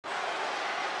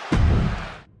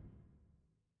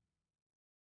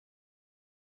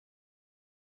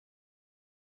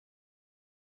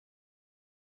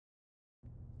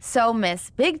So,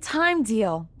 Miss, big time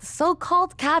deal. The so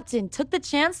called captain took the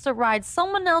chance to ride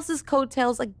someone else's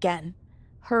coattails again.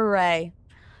 Hooray.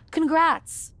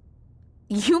 Congrats.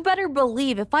 You better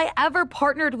believe if I ever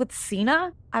partnered with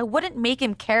Cena, I wouldn't make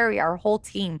him carry our whole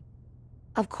team.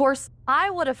 Of course,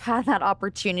 I would have had that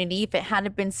opportunity if it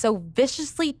hadn't been so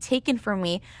viciously taken from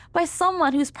me by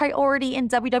someone whose priority in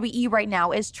WWE right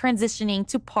now is transitioning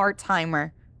to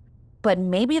part-timer. But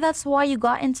maybe that's why you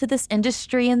got into this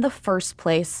industry in the first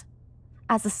place.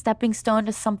 As a stepping stone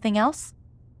to something else?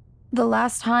 The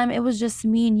last time it was just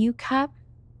me and you, Cap,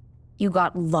 you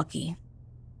got lucky.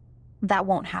 That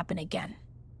won't happen again.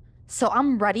 So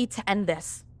I'm ready to end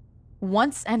this.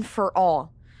 Once and for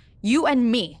all. You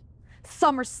and me.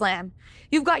 SummerSlam.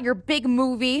 You've got your big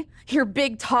movie, your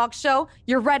big talk show,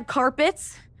 your red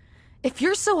carpets. If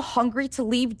you're so hungry to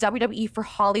leave WWE for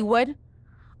Hollywood,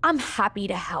 I'm happy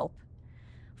to help.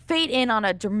 Fade in on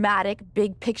a dramatic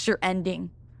big picture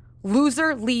ending.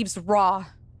 Loser leaves Raw.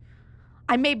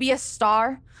 I may be a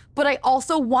star, but I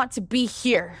also want to be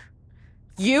here.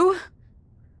 You?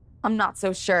 I'm not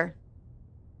so sure.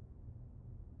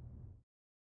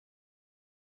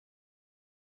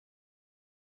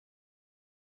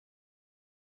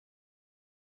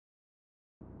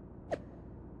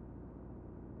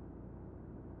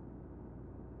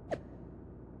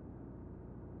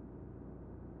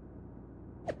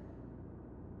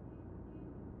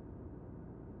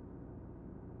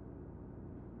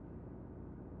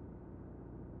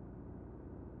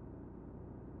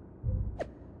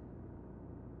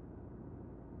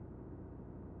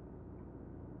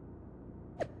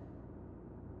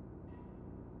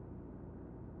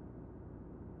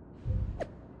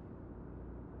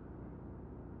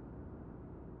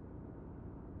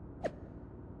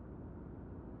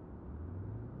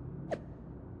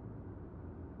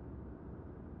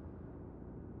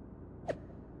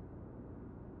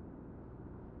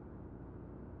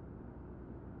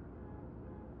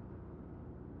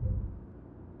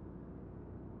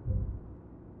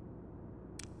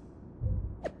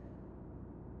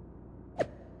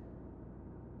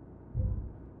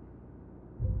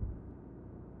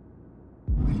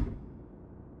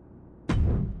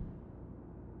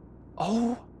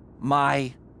 Oh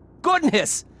my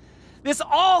goodness! This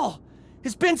all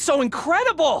has been so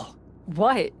incredible!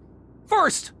 What?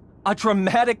 First, a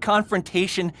dramatic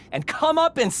confrontation and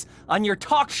comeuppance on your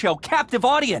talk show captive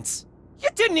audience. You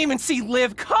didn't even see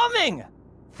Liv coming!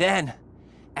 Then,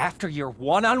 after your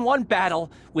one-on-one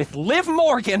battle with Liv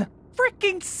Morgan,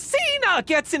 freaking Cena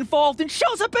gets involved and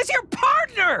shows up as your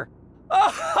partner!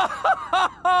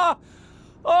 Oh,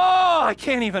 I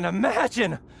can't even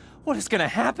imagine what is gonna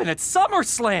happen at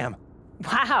SummerSlam.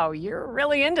 Wow, you're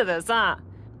really into this, huh?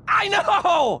 I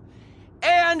know!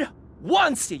 And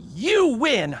once you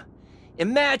win,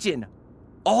 imagine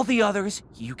all the others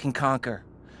you can conquer.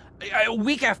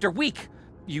 Week after week,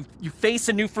 you face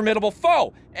a new formidable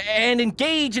foe and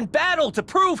engage in battle to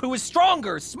prove who is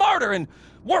stronger, smarter, and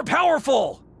more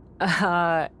powerful.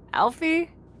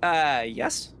 Alfie?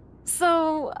 Yes?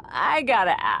 So, I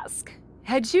gotta ask,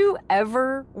 had you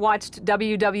ever watched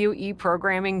WWE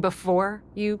programming before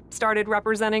you started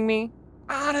representing me?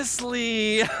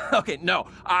 Honestly, okay, no.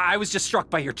 I was just struck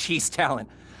by your cheese talent.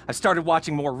 I've started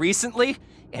watching more recently,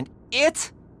 and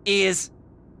it is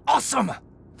awesome.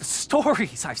 The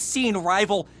stories I've seen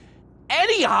rival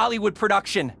any Hollywood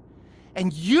production.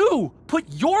 And you put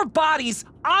your bodies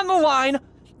on the line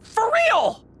for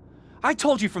real. I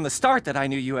told you from the start that I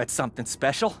knew you had something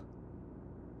special.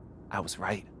 I was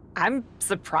right. I'm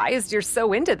surprised you're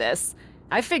so into this.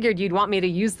 I figured you'd want me to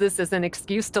use this as an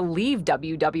excuse to leave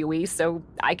WWE so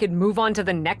I could move on to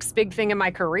the next big thing in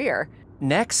my career.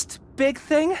 Next big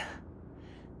thing?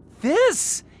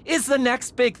 This is the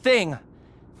next big thing.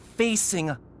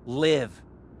 Facing Liv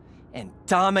and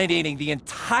dominating the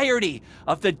entirety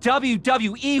of the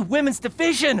WWE Women's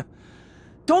Division.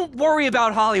 Don't worry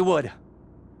about Hollywood.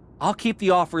 I'll keep the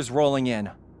offers rolling in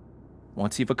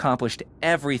once you've accomplished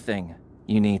everything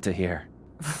you need to hear.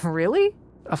 Really?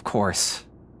 Of course.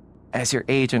 As your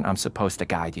agent, I'm supposed to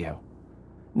guide you.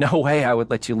 No way I would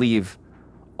let you leave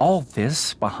all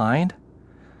this behind.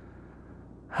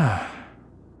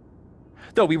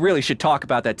 Though we really should talk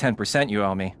about that 10% you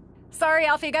owe me. Sorry,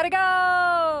 Alfie, gotta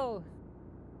go!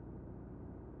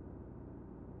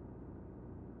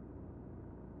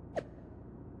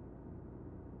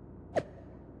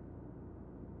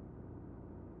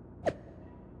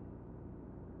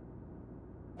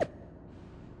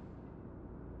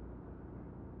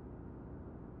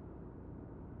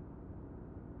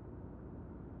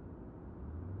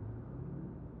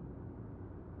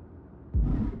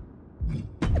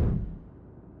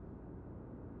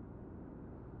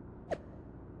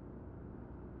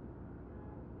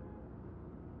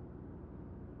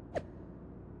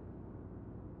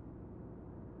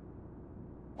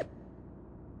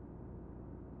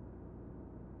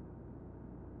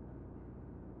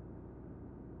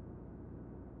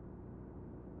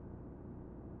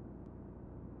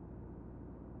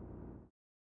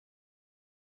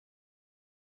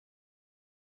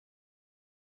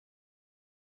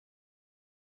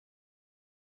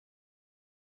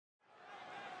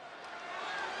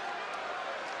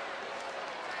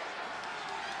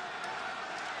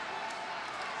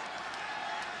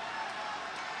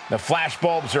 The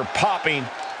flashbulbs are popping.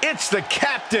 It's the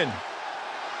captain.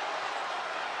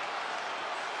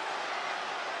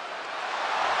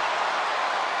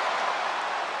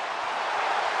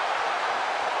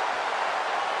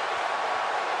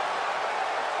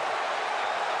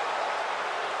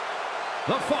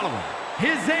 The following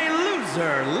is a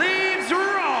loser leaves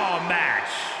Raw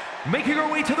match. Making her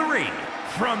way to the ring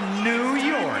from New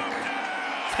York,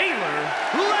 Taylor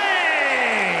Lane.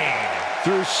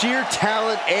 Through sheer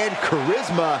talent and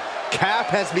charisma, Cap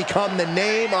has become the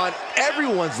name on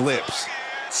everyone's lips.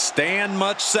 Stand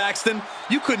much, Saxton?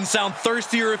 You couldn't sound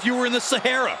thirstier if you were in the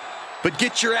Sahara. But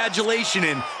get your adulation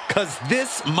in, because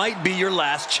this might be your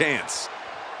last chance.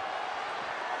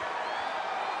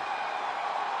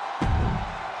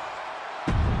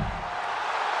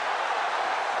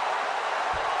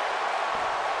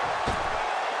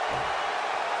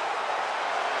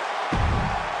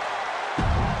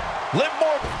 Liv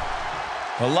Morgan.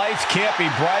 The lights can't be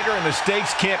brighter and the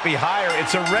stakes can't be higher.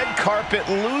 It's a red carpet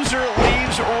loser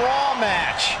leaves Raw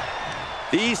match.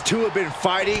 These two have been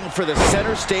fighting for the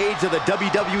center stage of the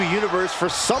WWE Universe for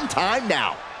some time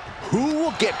now. Who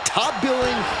will get top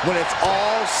billing when it's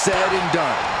all said and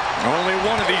done? Only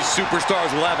one of these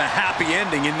superstars will have a happy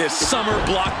ending in this summer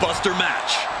blockbuster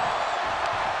match.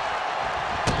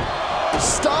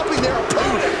 Stomping their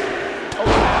opponent.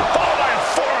 Followed by a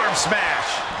forearm smash.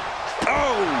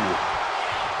 Oh!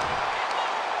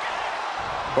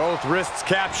 Both wrists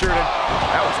captured.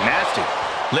 That was nasty.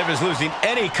 Liv is losing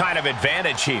any kind of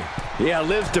advantage here. Yeah,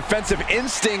 Liv's defensive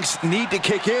instincts need to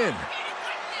kick in.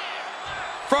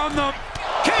 From the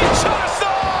Kinshasa!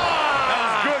 That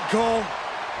was good, Cole.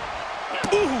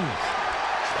 Ooh!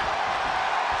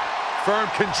 Firm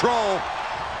control.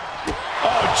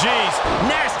 Oh, geez.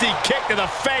 Nasty kick to the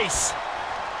face.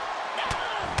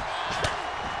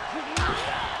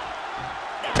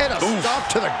 And a stomp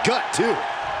to the gut, too.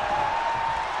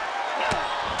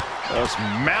 Just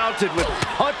mounted with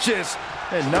punches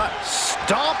and not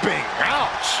stomping.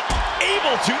 Ouch.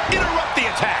 Able to interrupt the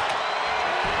attack.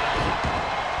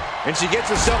 And she gets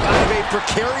herself out of a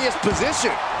precarious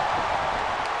position.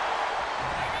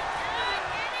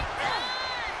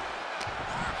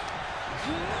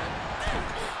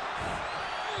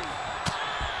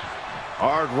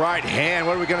 Hard right hand.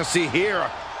 What are we going to see here?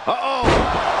 Uh-oh.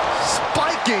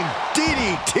 Spiking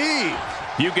DDT.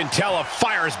 You can tell a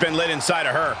fire's been lit inside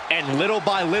of her. And little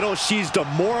by little, she's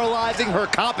demoralizing her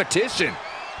competition.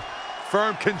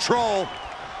 Firm control.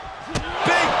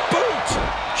 Big boot!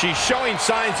 She's showing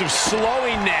signs of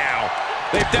slowing now.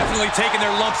 They've definitely taken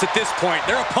their lumps at this point.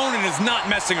 Their opponent is not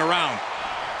messing around.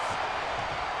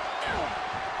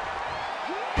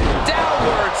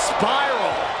 Downward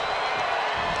spiral.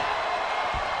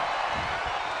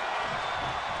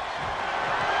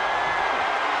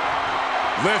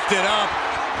 Lift it up.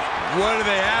 What do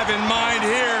they have in mind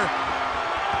here?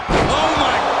 Oh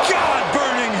my God,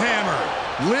 burning hammer.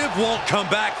 Liv won't come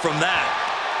back from that.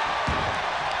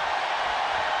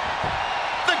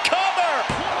 The cover!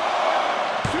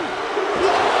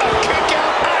 A kick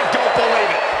out? I don't believe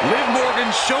it. Liv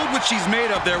Morgan showed what she's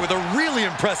made of there with a really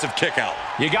impressive kick out.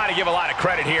 You got to give a lot of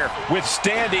credit here,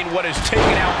 withstanding what has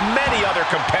taken out many other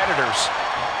competitors.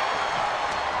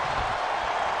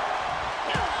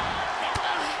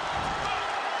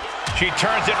 She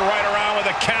turns it right around with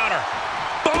a counter.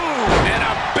 Boom! And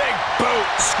a big boot.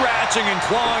 Scratching and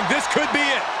clawing. This could be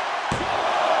it.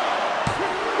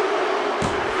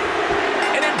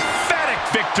 An emphatic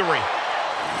victory.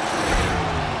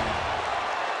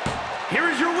 Here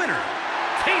is your winner,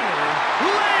 Taylor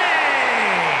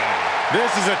Lane. This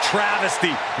is a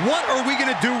travesty. What are we going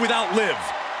to do without Liv?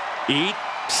 Eat,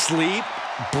 sleep,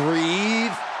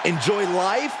 breathe, enjoy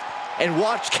life, and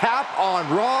watch Cap on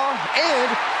Raw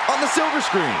and on the silver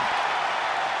screen.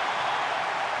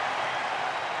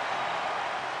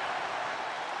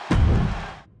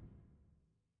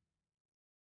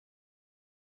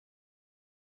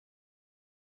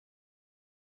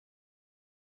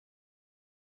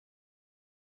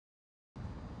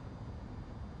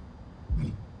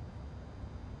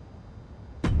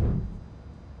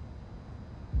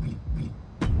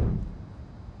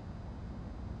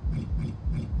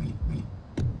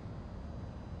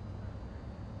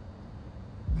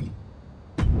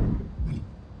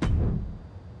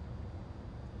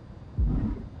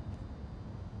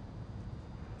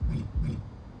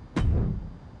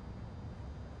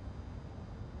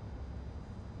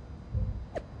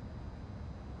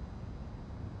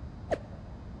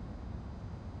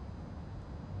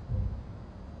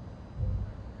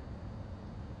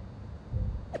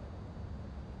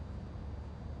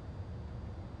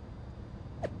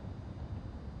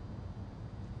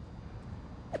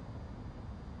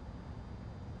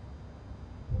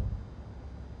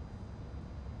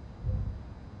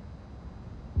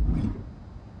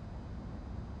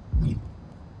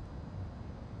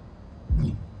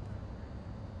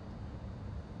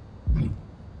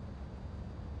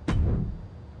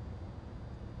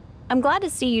 I'm glad to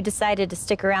see you decided to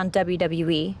stick around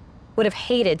WWE. Would have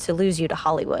hated to lose you to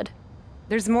Hollywood.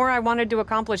 There's more I wanted to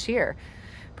accomplish here.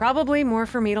 Probably more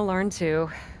for me to learn, too.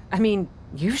 I mean,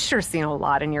 you've sure seen a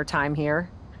lot in your time here.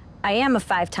 I am a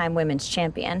 5-time women's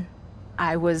champion.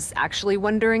 I was actually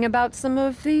wondering about some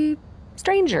of the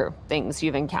stranger things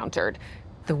you've encountered.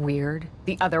 The weird,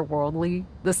 the otherworldly,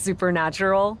 the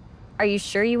supernatural. Are you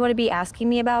sure you want to be asking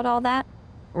me about all that?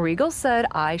 Regal said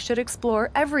I should explore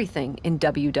everything in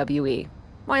WWE.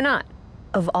 Why not?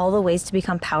 Of all the ways to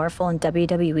become powerful in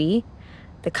WWE,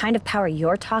 the kind of power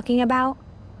you're talking about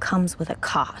comes with a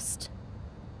cost.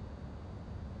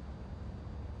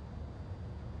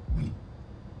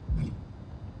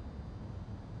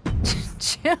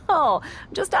 Chill.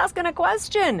 I'm just asking a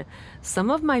question. Some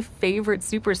of my favorite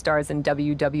superstars in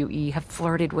WWE have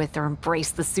flirted with or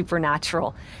embraced the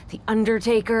supernatural. The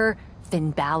Undertaker,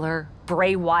 Finn Balor,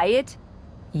 Bray Wyatt.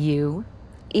 You?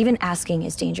 Even asking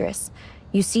is dangerous.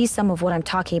 You see some of what I'm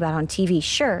talking about on TV,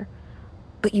 sure,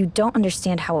 but you don't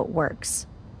understand how it works.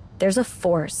 There's a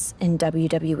force in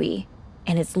WWE,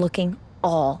 and it's looking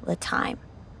all the time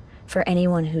for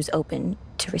anyone who's open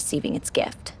to receiving its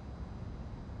gift.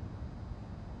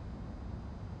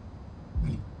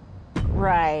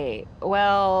 Right.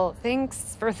 Well,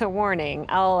 thanks for the warning.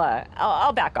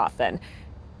 I'll back off then.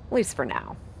 At least for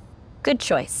now. Good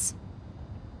choice.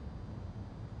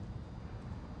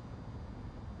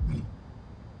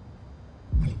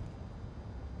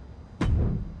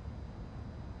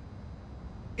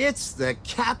 It's the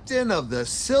captain of the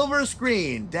silver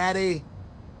screen, Daddy.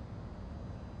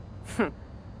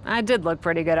 I did look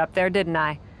pretty good up there, didn't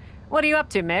I? What are you up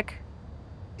to, Mick?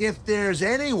 If there's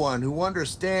anyone who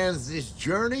understands this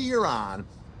journey you're on,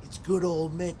 it's good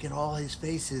old Mick and all his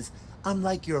faces. I'm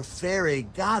like your fairy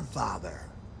godfather.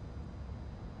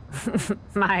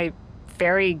 My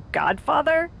fairy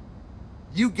godfather?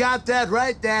 You got that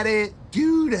right, Daddy.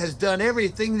 Dude has done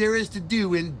everything there is to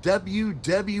do in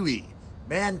WWE.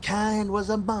 Mankind was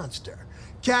a monster.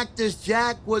 Cactus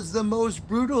Jack was the most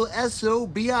brutal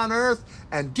SOB on Earth.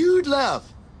 And Dude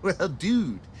Love, well,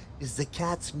 Dude is the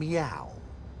cat's meow.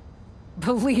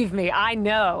 Believe me, I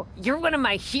know. You're one of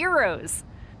my heroes.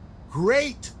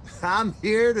 Great! I'm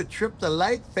here to trip the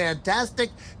light fantastic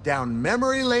down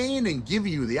memory lane and give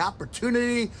you the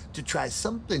opportunity to try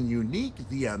something unique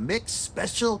via Mick's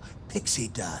special pixie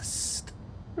dust.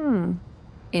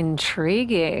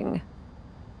 Intriguing.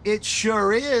 It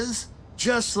sure is.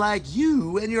 Just like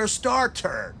you and your star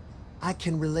turn. I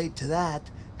can relate to that.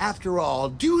 After all,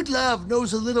 Dude Love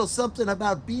knows a little something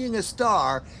about being a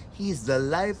star. He's the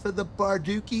life of the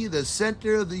Barduki, the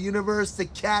center of the universe, the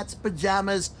cat's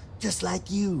pajamas, just like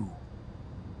you.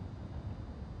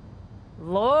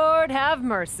 Lord have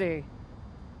mercy.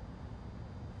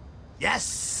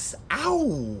 Yes!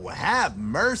 Ow! Have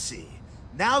mercy.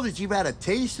 Now that you've had a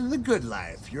taste of the good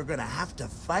life, you're gonna have to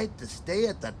fight to stay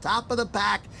at the top of the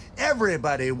pack.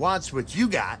 Everybody wants what you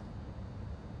got.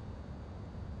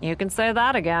 You can say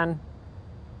that again.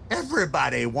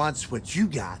 Everybody wants what you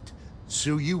got.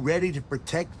 So you ready to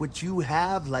protect what you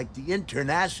have like the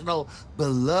international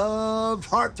beloved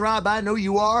heartthrob I know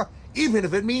you are? Even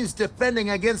if it means defending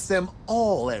against them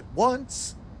all at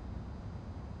once?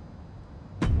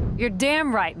 You're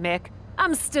damn right, Mick.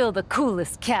 I'm still the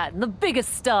coolest cat and the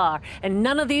biggest star, and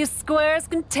none of these squares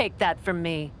can take that from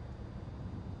me.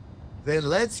 Then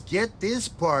let's get this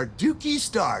Barduki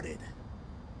started.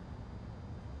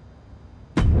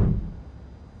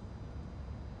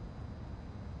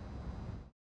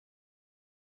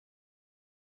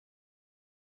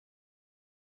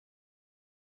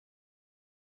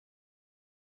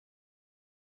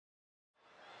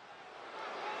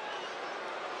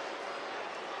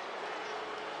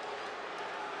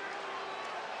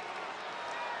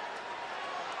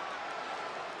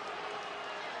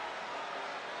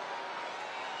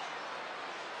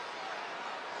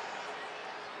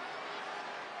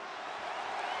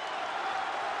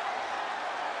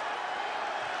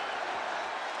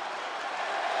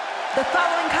 The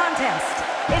following contest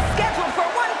is scheduled for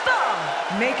one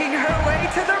fall, making her way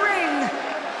to the ring.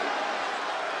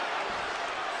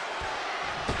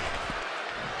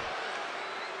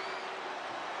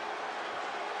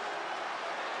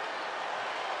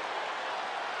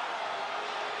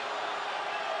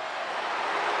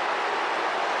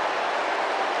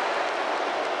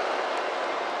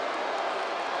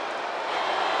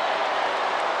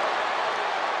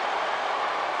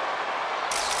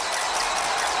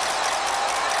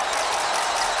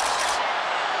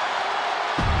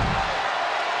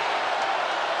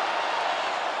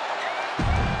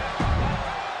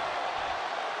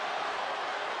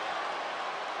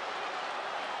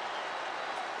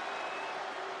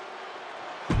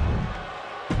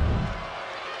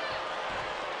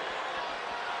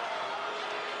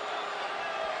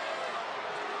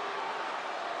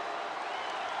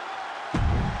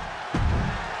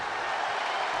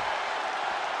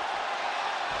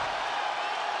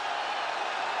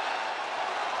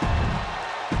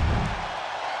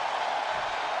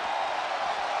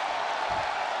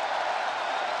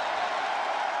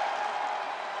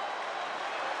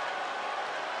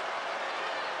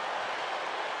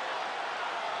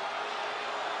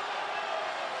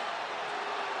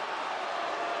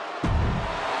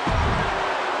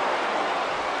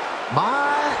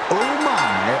 My, oh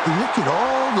my, look at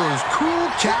all those cool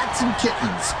cats and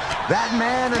kittens. That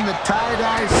man in the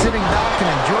tie-dye sitting back and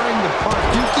enjoying the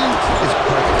Parduki is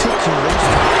particularly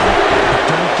striking. But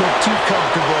don't get too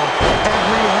comfortable.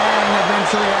 Every hang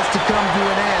eventually has to come to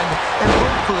an end, and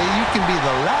hopefully you can be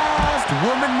the last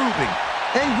woman moving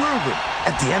and grooving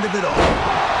at the end of it all.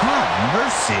 Have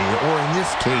mercy, or in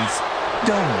this case,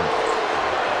 don't.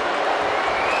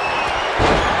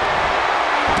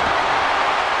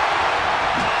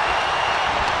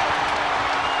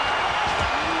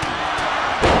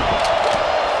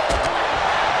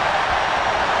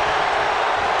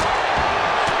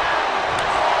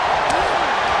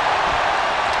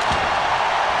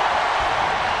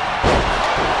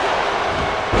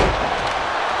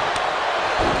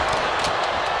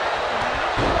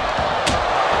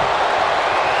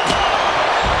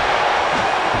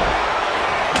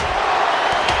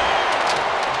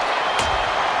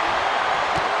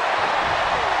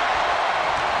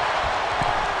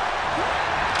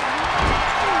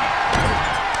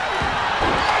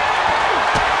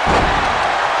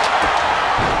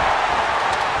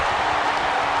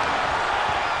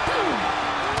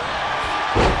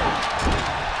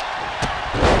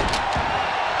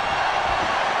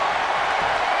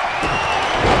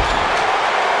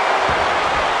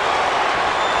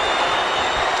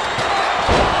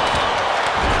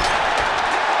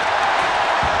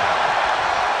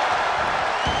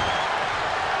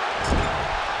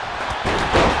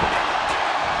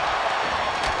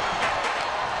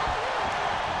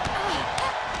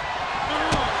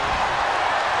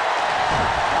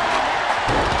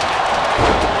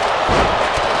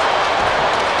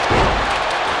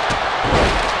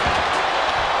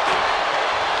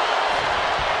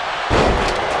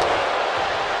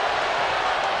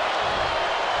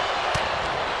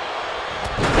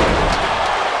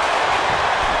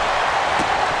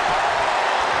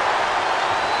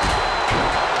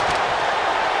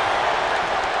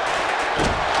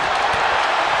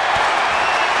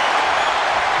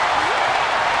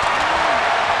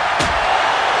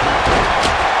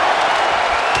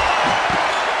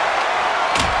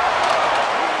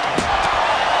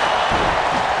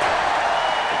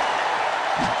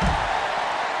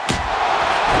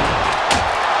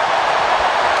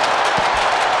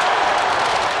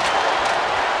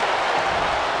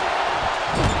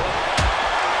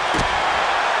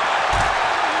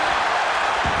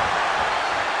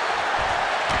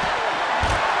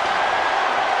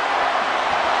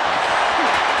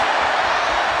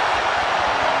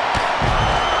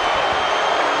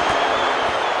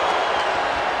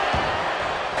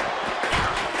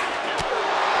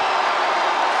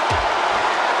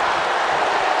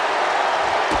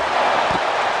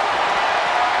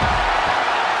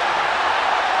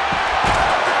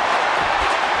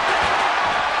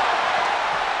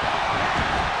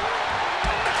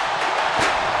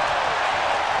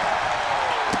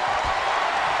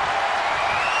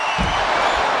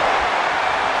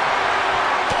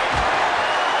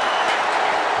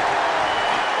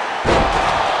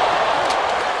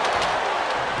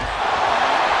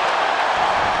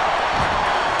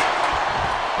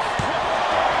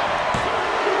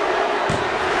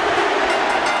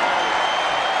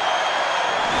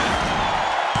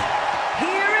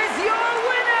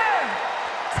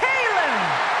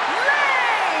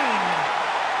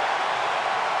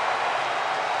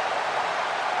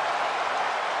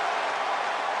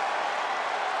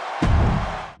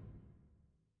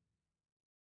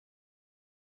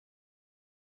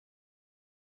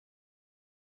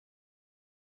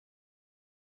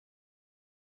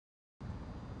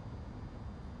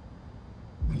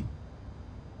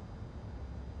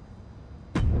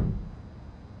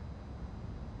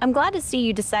 I'm glad to see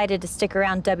you decided to stick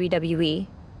around WWE.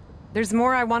 There's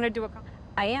more I wanted to accomplish.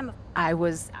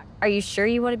 Are you sure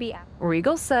you want to be...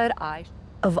 Regal said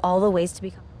Of all the ways to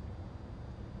become...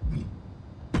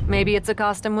 Maybe it's a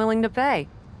cost I'm willing to pay.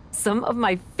 Some of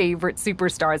my favorite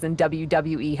superstars in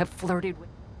WWE have flirted with...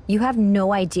 You have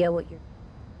no idea what you're...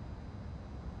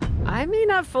 I may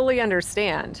not fully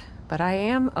understand, but I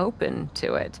am open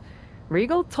to it.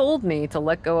 Regal told me to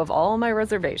let go of all my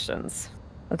reservations.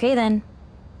 Okay then.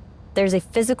 There's a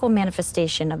physical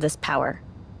manifestation of this power.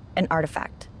 An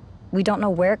artifact. We don't know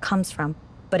where it comes from,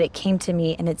 but it came to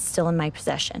me and it's still in my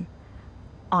possession.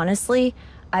 Honestly,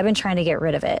 I've been trying to get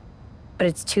rid of it, but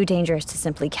it's too dangerous to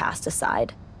simply cast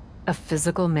aside. A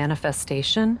physical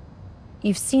manifestation?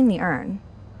 You've seen the urn,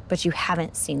 but you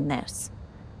haven't seen this.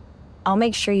 I'll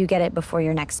make sure you get it before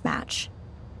your next match.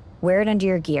 Wear it under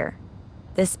your gear.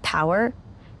 This power,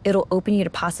 it'll open you to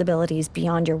possibilities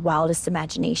beyond your wildest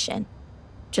imagination.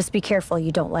 Just be careful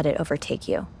you don't let it overtake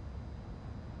you.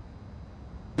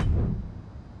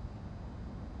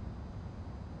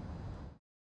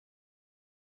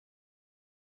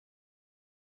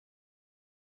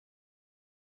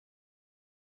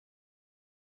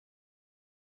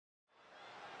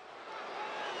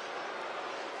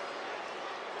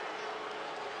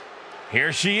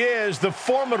 Here she is, the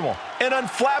formidable and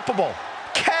unflappable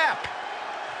Cap.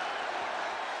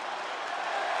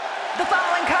 The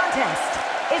following contest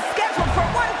is scheduled for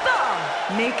one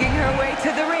fall, making her way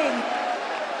to the ring.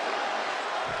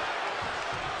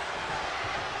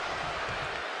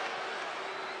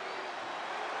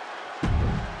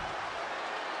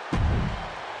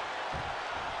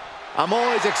 I'm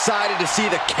always excited to see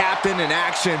the captain in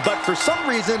action, but for some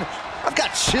reason, I've got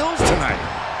chills tonight.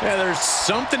 Yeah, there's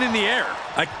something in the air.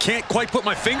 I can't quite put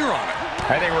my finger on it.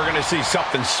 I think we're going to see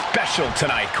something special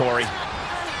tonight, Corey.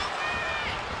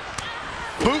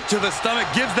 Boot to the stomach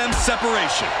gives them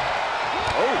separation.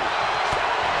 Oh.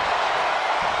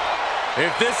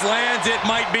 If this lands, it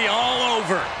might be all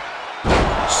over.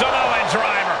 Samoan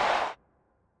driver.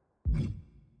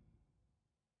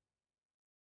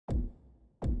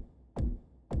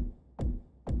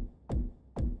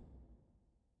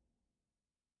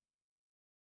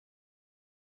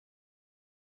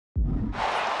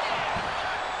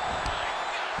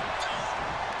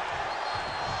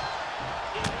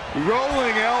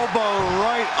 Rolling elbow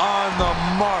right on the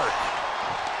mark.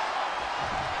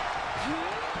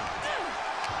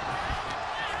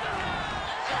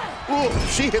 Ooh,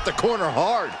 she hit the corner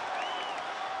hard.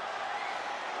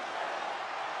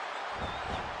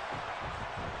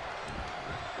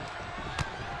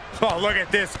 Oh, look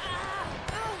at this.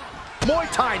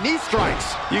 Muay Thai knee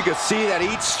strikes. You can see that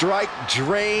each strike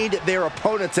drained their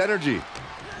opponent's energy.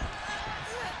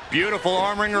 Beautiful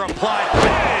arm wringer applied.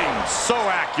 Bang! So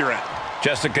accurate.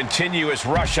 Just a continuous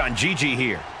rush on Gigi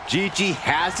here. Gigi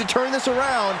has to turn this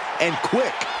around, and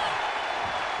quick.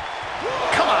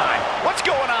 Come on, what's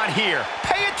going on here?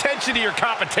 Pay attention to your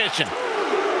competition.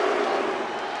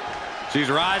 She's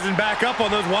rising back up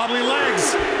on those wobbly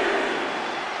legs.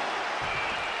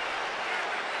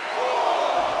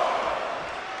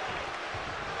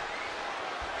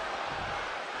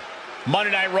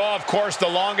 Monday Night Raw, of course, the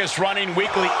longest-running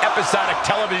weekly episodic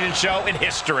television show in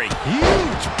history.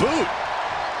 Huge boot.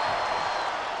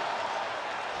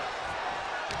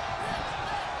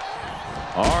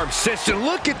 Arm system.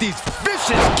 Look at these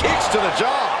vicious kicks to the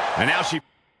jaw. And now she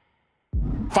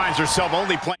finds herself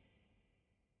only playing.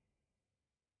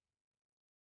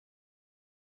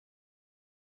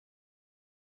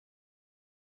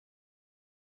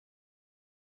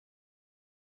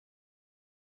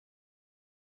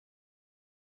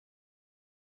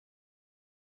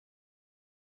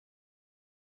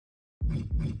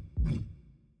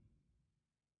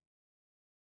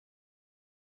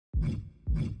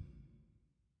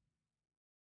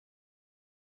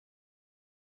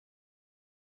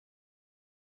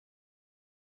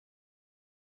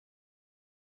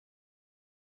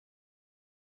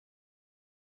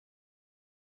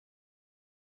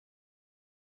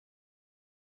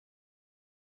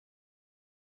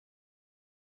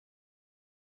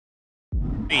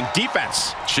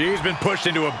 Defense. She's been pushed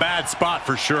into a bad spot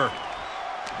for sure.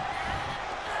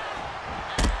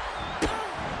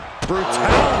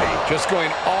 Brutality. Just going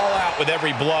all out with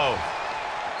every blow.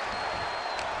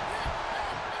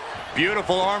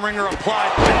 Beautiful arm wringer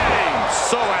applied. Bang!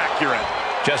 So accurate.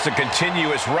 Just a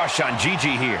continuous rush on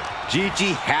Gigi here.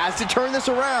 Gigi has to turn this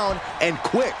around, and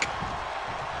quick.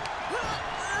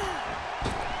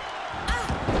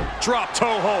 Drop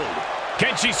toe hold.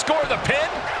 Can she score the pin?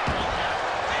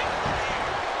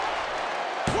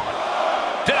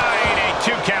 Denying a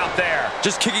 2 count there.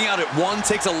 Just kicking out at 1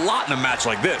 takes a lot in a match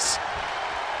like this.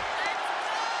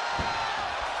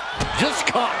 Just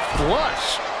caught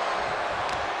flush.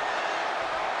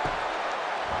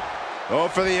 Oh,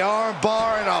 for the arm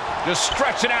bar and up. Just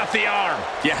stretching out the arm.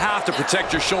 You have to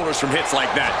protect your shoulders from hits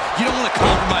like that. You don't want to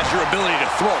compromise your ability to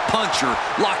throw a punch or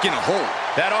lock in a hold.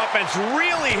 That offense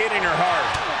really hitting her hard.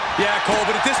 Yeah, Cole,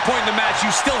 but at this point in the match,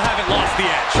 you still haven't lost the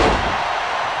edge.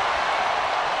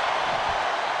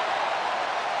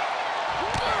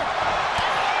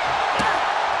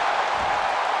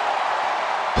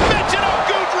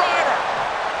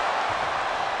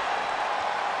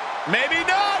 Maybe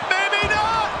not, maybe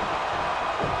not.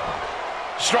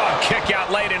 Strong kick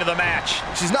out late into the match.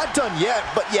 She's not done yet,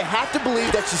 but you have to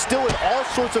believe that she's still in all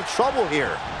sorts of trouble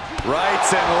here.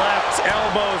 Rights and lefts,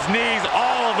 elbows, knees,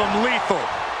 all of them lethal.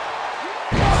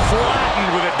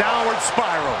 Flattened with a downward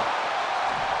spiral.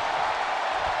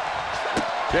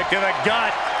 Kick in the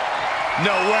gut.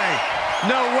 No way.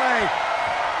 No way.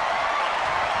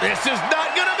 This is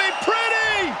not going to be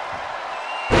pretty.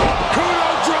 Kudo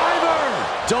driver.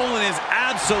 Dolan is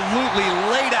absolutely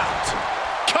laid out.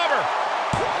 Cover.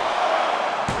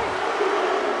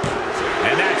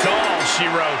 And that's all she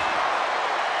wrote.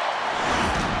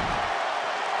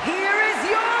 Here is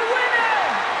your winner,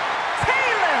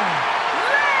 Taylor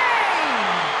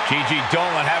Gigi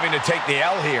Dolan having to take the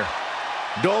L here.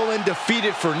 Dolan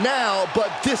defeated for now, but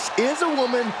this is a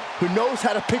woman who knows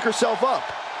how to pick herself up.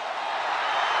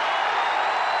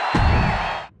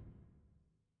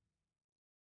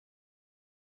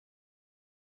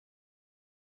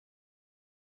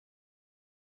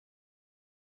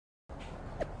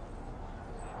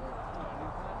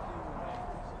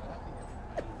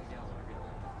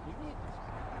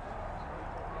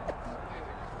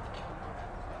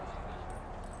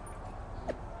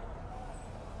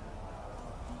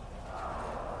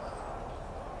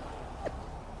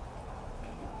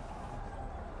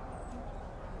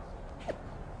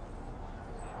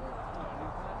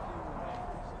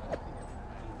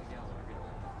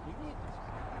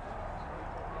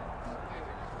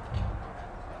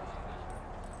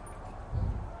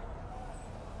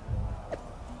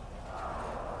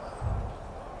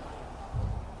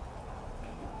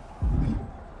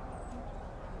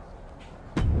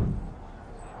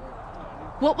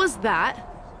 What was that?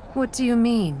 What do you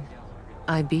mean?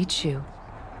 I beat you.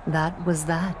 That was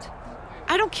that.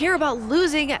 I don't care about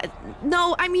losing.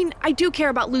 No, I mean, I do care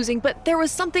about losing, but there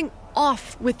was something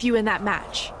off with you in that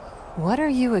match. What are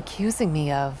you accusing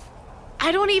me of?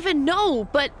 I don't even know,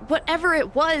 but whatever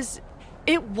it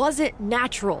wasn't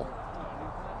natural.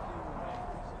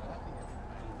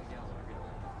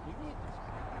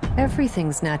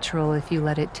 Everything's natural if you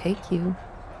let it take you,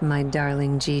 my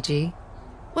darling Gigi.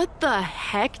 What the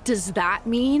heck does that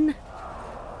mean?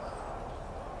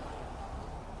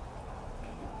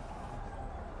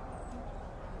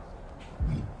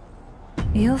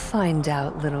 You'll find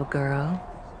out, little girl.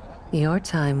 Your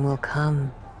time will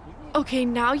come. Okay,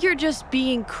 now you're just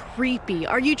being creepy.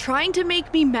 Are you trying to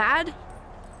make me mad?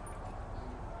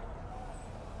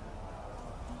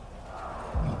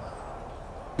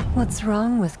 What's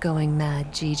wrong with going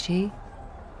mad, Gigi?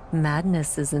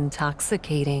 Madness is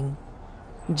intoxicating.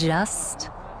 Just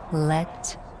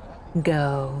let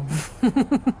go.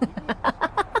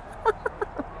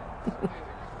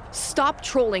 Stop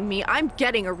trolling me. I'm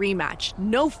getting a rematch.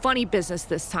 No funny business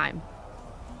this time.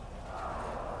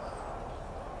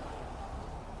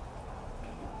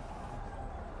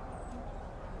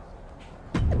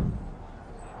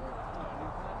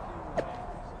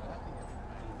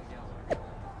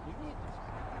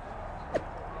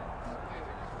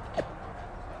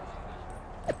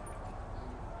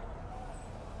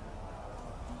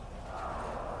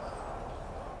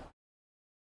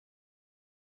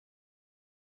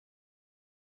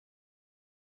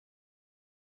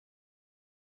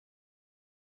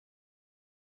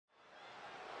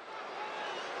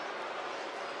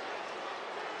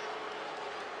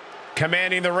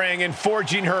 Commanding the ring and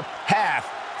forging her path,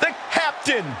 the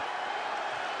Captain.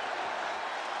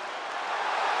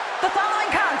 The following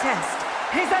contest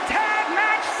is a tag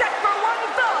match set for one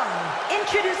fall.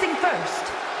 Introducing first,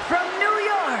 from New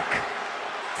York,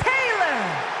 Taylor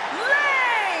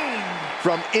Lane.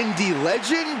 From indie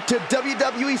legend to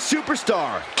WWE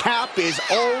superstar, Cap is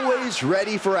always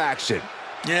ready for action.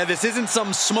 Yeah, this isn't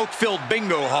some smoke-filled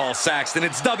bingo hall, Saxton.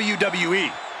 It's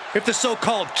WWE. If the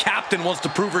so-called Captain wants to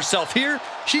prove herself here,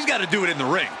 she's got to do it in the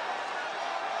ring.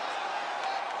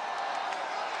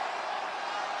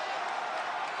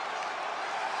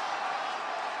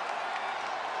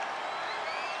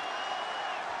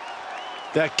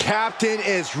 The Captain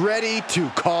is ready to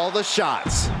call the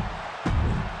shots.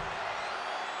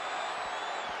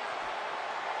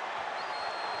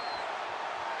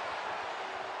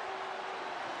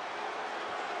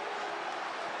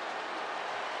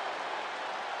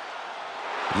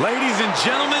 Ladies and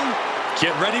gentlemen,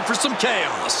 get ready for some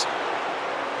chaos.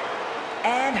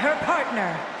 And her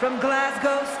partner from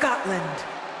Glasgow, Scotland,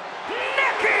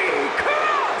 Nikki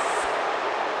Cross.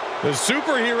 The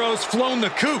superhero's flown the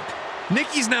coop.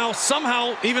 Nikki's now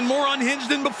somehow even more unhinged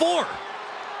than before.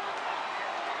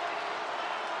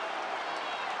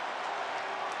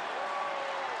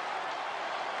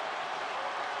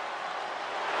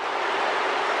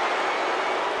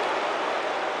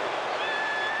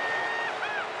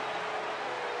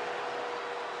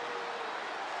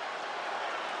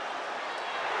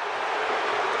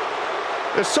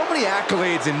 There's so many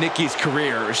accolades in Nikki's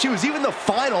career. She was even the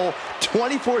final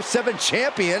 24/7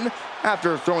 champion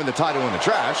after throwing the title in the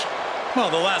trash.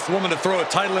 Well, the last woman to throw a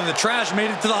title in the trash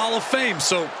made it to the Hall of Fame,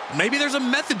 so maybe there's a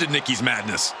method to Nikki's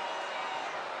madness.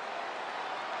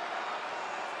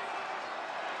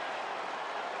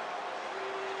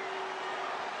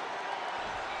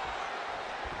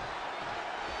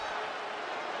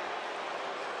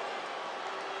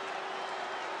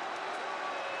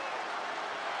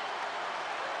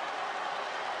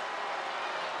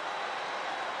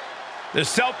 The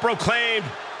self-proclaimed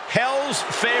Hell's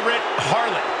favorite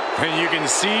harlot. And you can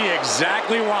see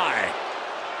exactly why.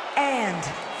 And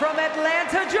from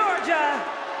Atlanta, Georgia,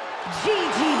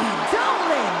 Gigi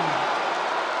Dolan.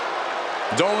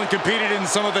 Dolan competed in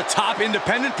some of the top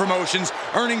independent promotions,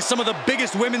 earning some of the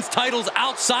biggest women's titles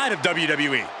outside of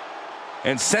WWE.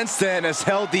 And since then has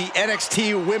held the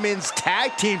NXT Women's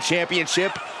Tag Team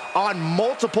Championship on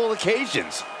multiple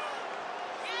occasions.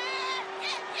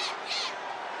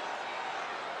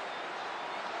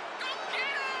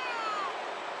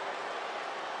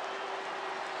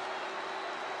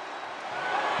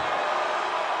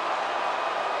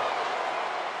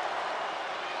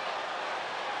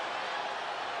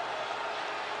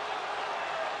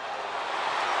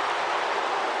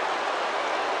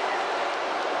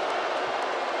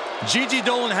 Gigi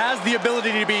Dolan has the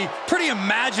ability to be pretty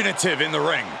imaginative in the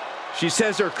ring. She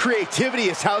says her creativity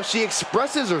is how she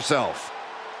expresses herself.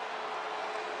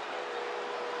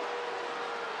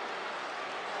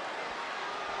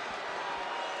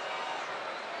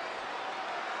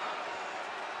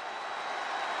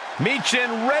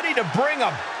 Michin ready to bring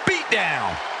a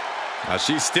beatdown. Now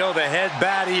she's still the head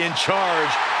baddie in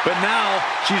charge, but now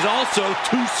she's also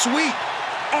too sweet.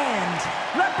 And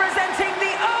representing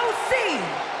the OC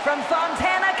from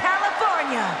Fontana,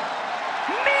 California,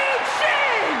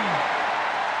 Michin!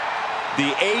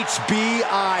 The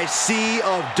HBIC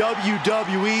of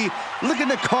WWE looking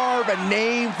to carve a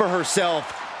name for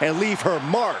herself and leave her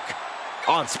mark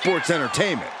on sports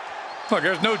entertainment. Look,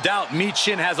 there's no doubt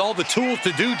Michin has all the tools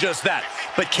to do just that,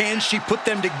 but can she put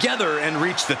them together and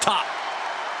reach the top?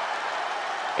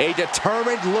 A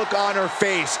determined look on her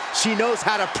face. She knows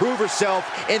how to prove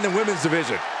herself in the women's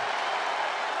division.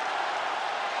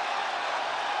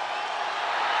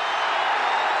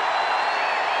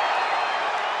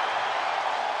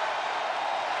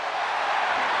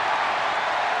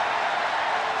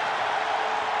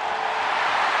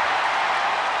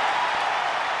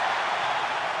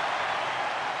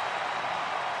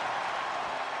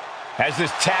 As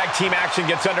this tag team action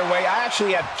gets underway, I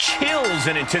actually have chills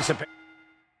in anticipation.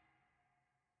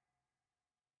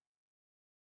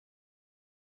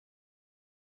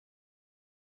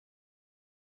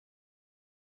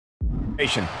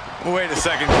 Wait a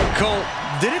second, Cole,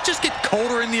 did it just get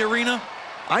colder in the arena?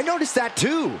 I noticed that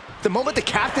too. The moment the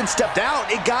captain stepped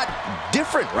out, it got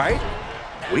different, right?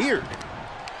 Weird.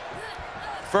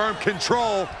 Firm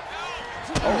control.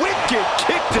 A wicked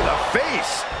kick to the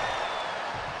face.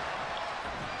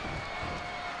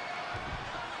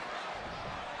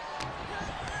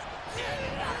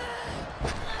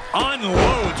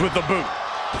 Unloads with the boot.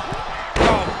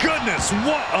 Oh, goodness,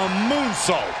 what a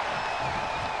moonsault.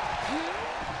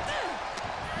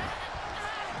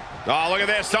 Oh, look at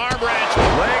this, arm wrench.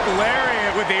 Leg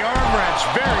lariat with the arm wrench,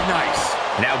 very nice.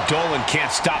 Now Dolan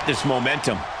can't stop this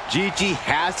momentum. Gigi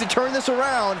has to turn this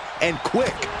around, and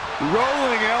quick.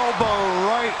 Rolling elbow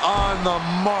right on the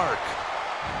mark.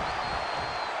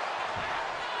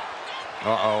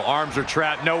 Uh-oh, arms are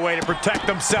trapped, no way to protect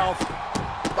himself.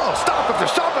 Oh, stop after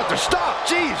stop after stop,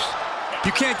 jeez.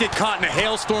 You can't get caught in a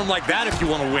hailstorm like that if you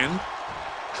want to win.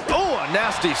 Oh, a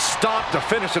nasty stop to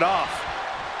finish it off.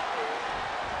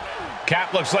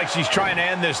 Cap looks like she's trying to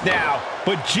end this now,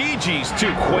 but Gigi's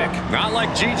too quick. Not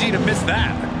like Gigi to miss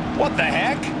that. What the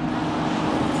heck?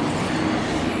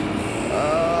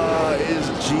 Is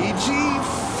Gigi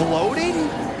floating?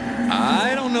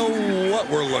 I don't know what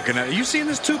we're looking at. Are you seeing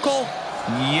this too, Cole?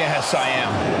 Yes, I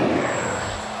am.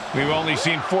 We've only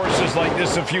seen forces like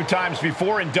this a few times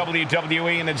before in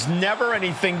WWE, and it's never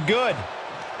anything good.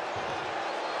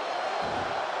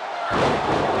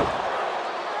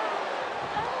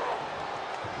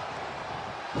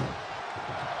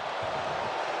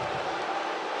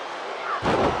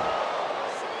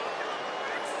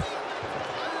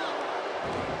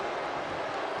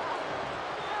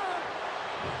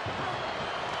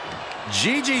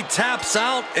 Gigi taps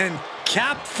out and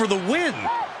Cap for the win.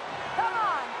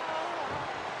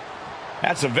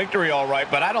 That's a victory, all right,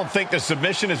 but I don't think the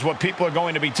submission is what people are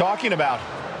going to be talking about.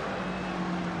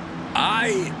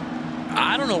 I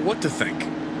don't know what to think.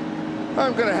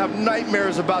 I'm gonna have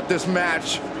nightmares about this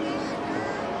match.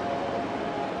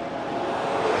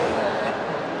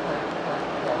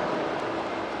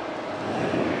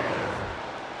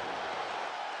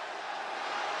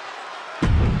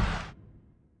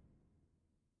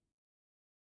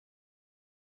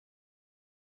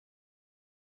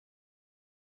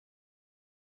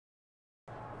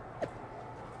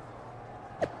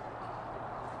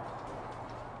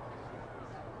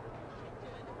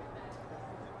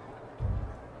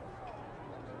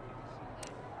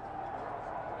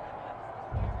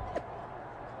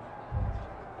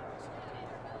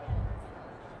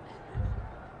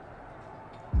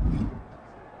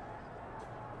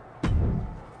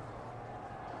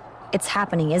 It's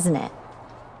happening, isn't it?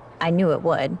 I knew it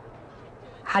would.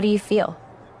 How do you feel?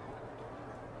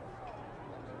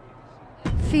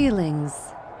 Feelings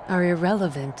are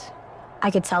irrelevant.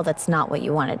 I could tell that's not what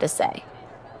you wanted to say.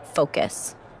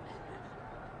 Focus.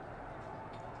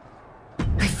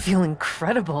 I feel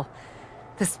incredible.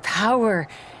 This power,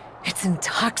 it's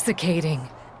intoxicating.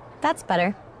 That's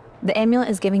better. The amulet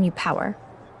is giving you power,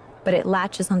 but it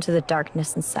latches onto the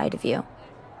darkness inside of you.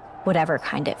 Whatever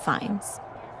kind it finds.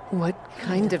 What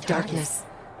kind of darkness?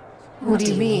 What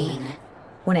do you mean?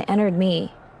 When it entered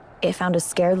me, it found a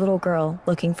scared little girl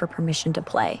looking for permission to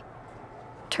play.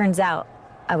 Turns out,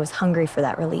 I was hungry for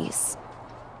that release.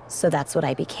 So that's what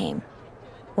I became.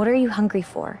 What are you hungry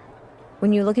for?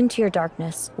 When you look into your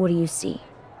darkness, what do you see?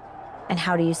 And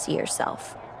how do you see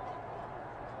yourself?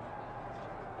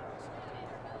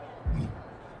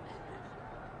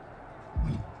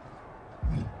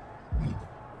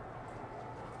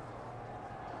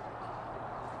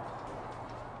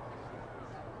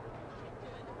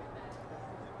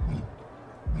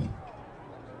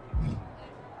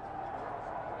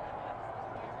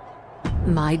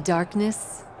 My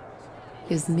darkness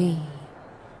is me.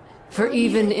 For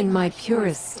even in my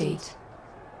purest state,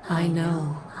 I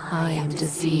know I am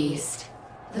diseased.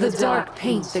 The dark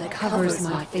paint that covers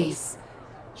my face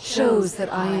shows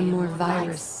that I am more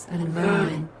virus and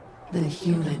vermin than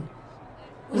human,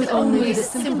 with only the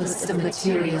simplest of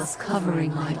materials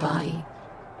covering my body,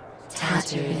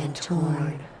 tattered and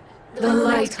torn. The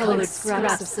light-colored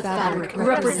scraps of fabric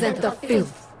represent the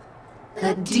filth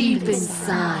that deep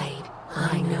inside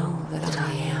I know that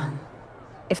I am.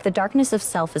 If the darkness of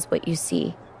self is what you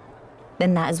see,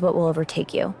 then that is what will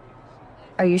overtake you.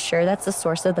 Are you sure that's the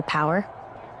source of the power?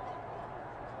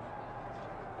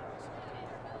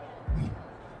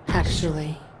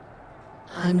 Actually,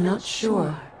 I'm not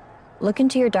sure. Look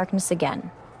into your darkness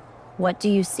again. What do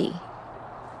you see?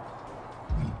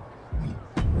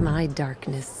 My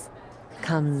darkness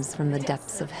comes from the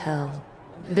depths of hell,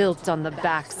 built on the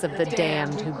backs of the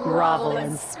damned who grovel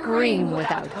and scream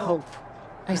without hope.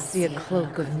 I see a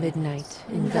cloak of midnight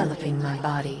enveloping my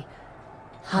body,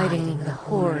 hiding the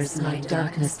horrors my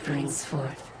darkness brings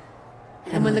forth.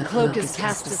 And when the cloak is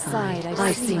cast aside,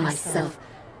 I see myself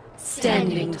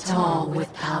standing tall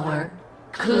with power,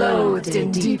 clothed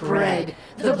in deep red,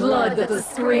 the blood that the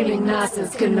screaming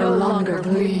masses can no longer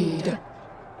bleed.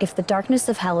 If the darkness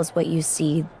of hell is what you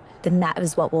see, then that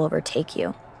is what will overtake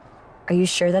you. Are you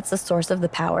sure that's the source of the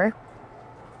power?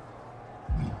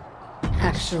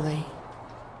 Actually,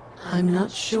 I'm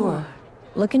not sure.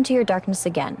 Look into your darkness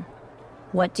again.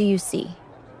 What do you see?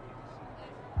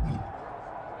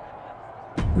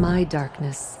 My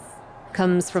darkness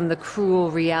comes from the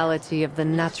cruel reality of the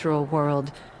natural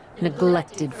world,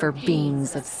 neglected for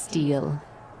beams of steel.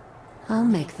 I'll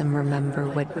make them remember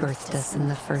what birthed us in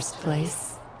the first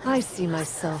place. I see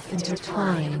myself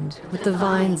intertwined with the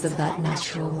vines of that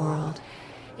natural world,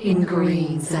 in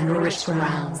greens and rich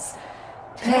browns,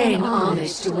 paying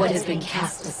homage to what has been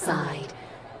cast aside.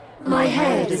 My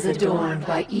head is adorned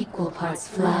by equal parts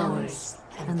flowers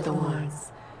and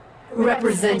thorns,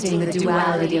 representing the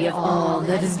duality of all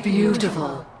that is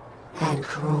beautiful and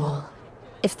cruel.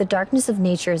 If the darkness of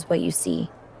nature is what you see,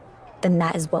 then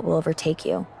that is what will overtake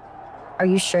you. Are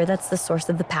you sure that's the source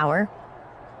of the power?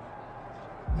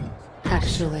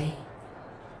 Actually,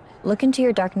 look into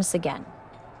your darkness again.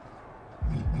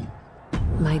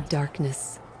 My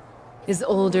darkness is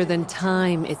older than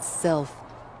time itself.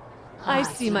 I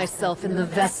see myself in the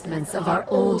vestments of our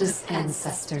oldest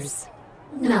ancestors.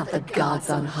 Not the gods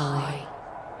on high,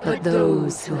 but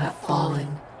those who have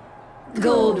fallen.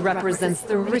 Gold represents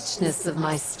the richness of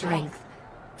my strength.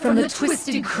 From the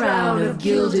twisted crown of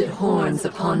gilded horns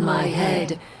upon my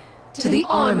head, to the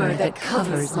armor that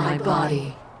covers my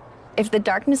body. If the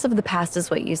darkness of the past is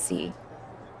what you see,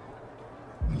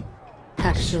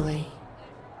 actually,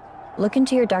 look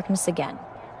into your darkness again.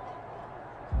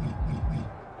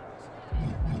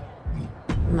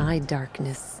 My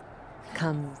darkness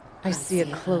comes. I see a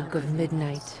cloak of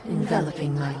midnight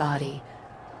enveloping my body,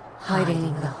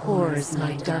 hiding the horrors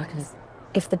my darkness.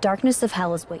 If the darkness of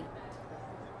hell is what...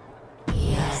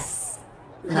 Yes,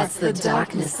 that's the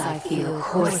darkness I feel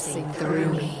coursing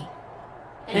through me.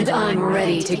 And I'm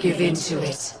ready to give in to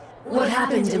it. What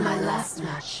happened in my last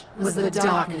match was the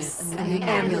darkness and the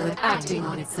amulet acting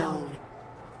on its own.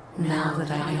 Now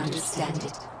that I understand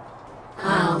it,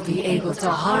 I'll be able to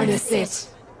harness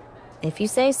it. If you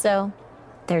say so,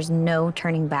 there's no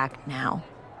turning back now.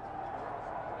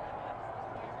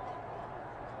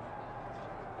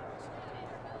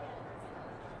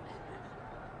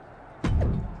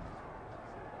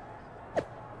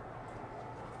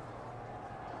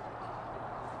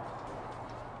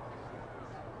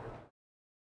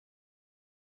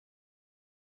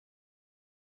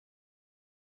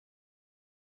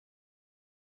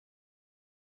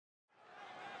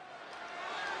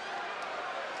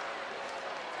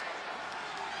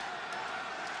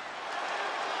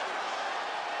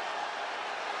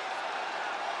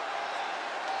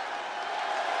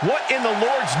 What in the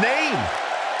Lord's name?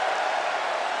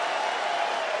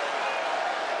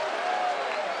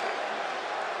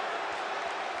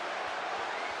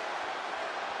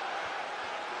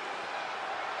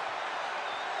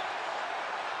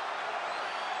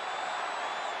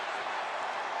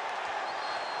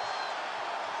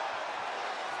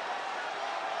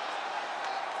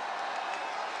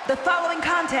 The following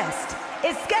contest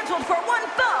is scheduled for one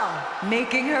fall.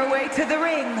 Making her way to the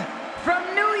ring from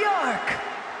New York,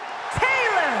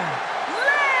 Taylor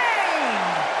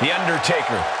Lane! The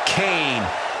Undertaker, Kane,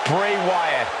 Bray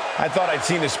Wyatt. I thought I'd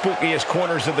seen the spookiest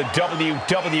corners of the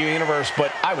WWE Universe,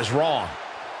 but I was wrong.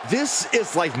 This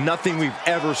is like nothing we've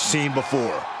ever seen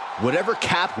before. Whatever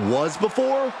Cap was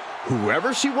before,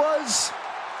 whoever she was,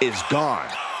 is gone.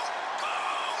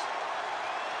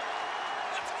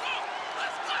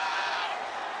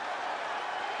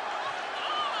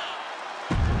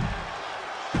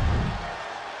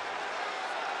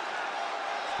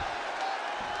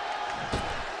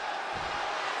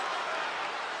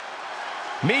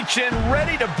 Michin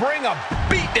ready to bring a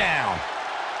beatdown.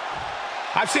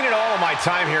 I've seen it all in my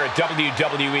time here at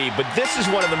WWE, but this is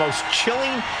one of the most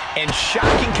chilling and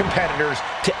shocking competitors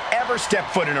to ever step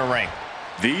foot in a ring.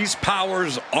 These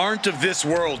powers aren't of this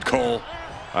world, Cole.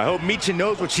 I hope Michin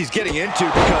knows what she's getting into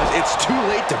because it's too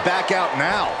late to back out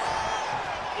now.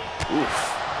 Oof.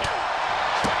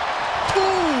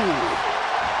 Ooh.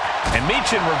 And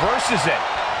Michin reverses it.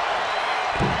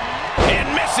 And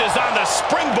misses on the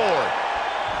springboard.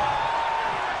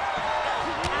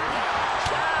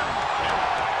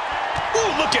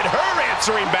 Ooh, look at her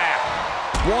answering back.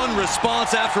 One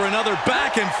response after another,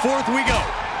 back and forth we go.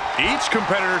 Each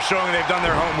competitor showing they've done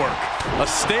their homework. A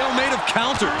stalemate of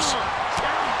counters.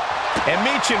 And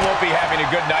Michin won't be having a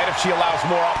good night if she allows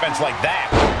more offense like that.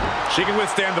 She can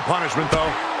withstand the punishment, though.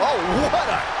 Oh, what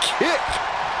a kick!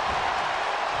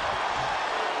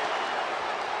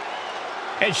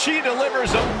 And she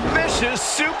delivers a vicious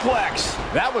suplex.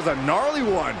 That was a gnarly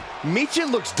one.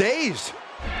 Michin looks dazed.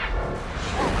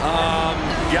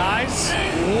 Guys,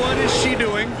 what is she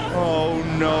doing? Oh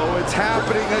no, it's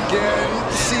happening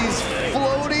again. She's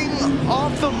floating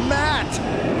off the mat.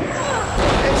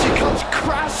 And she comes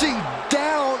crashing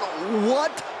down.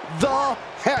 What the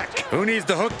heck? Who needs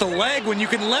to hook the leg when you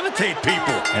can levitate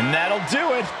people? And that'll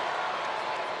do it.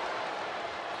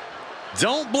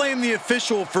 Don't blame the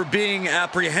official for being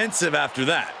apprehensive after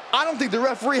that. I don't think the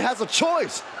referee has a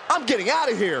choice. I'm getting out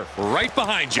of here. Right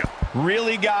behind you.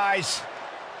 Really, guys?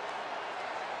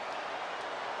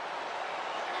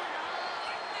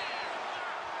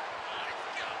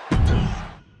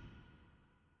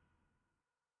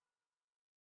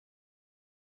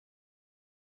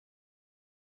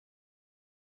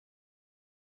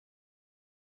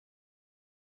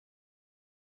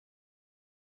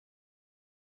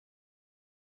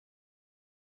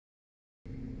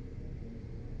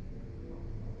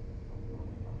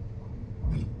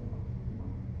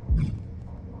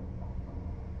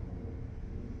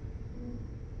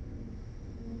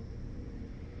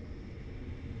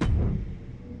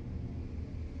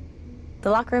 The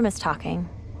locker room is talking.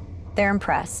 They're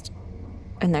impressed.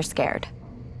 And they're scared.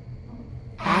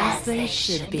 As they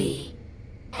should be.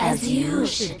 As you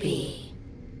should be.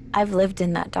 I've lived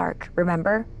in that dark,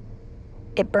 remember?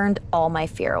 It burned all my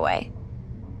fear away.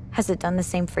 Has it done the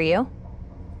same for you?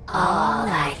 All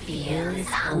I feel is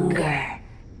hunger.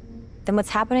 Then what's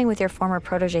happening with your former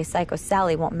protege Psycho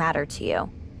Sally won't matter to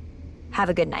you. Have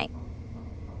a good night.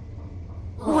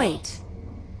 Wait.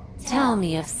 Tell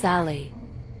me of Sally.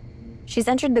 She's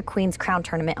entered the Queen's Crown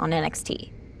tournament on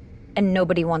NXT, and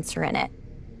nobody wants her in it.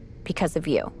 Because of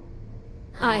you.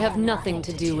 I have nothing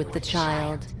to do with the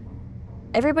child.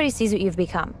 Everybody sees what you've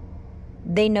become.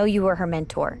 They know you were her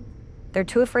mentor. They're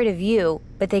too afraid of you,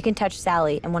 but they can touch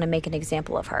Sally and want to make an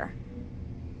example of her.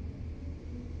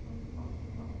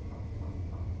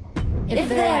 If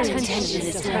their intention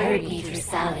is to hurt me through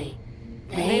Sally,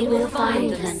 they will find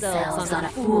themselves on a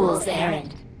fool's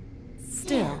errand.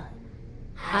 Still,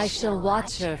 I shall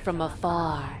watch her from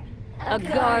afar, a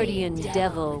guardian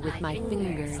devil with my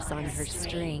fingers on her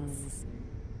strings.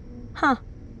 Huh.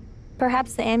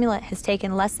 Perhaps the amulet has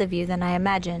taken less of you than I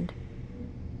imagined.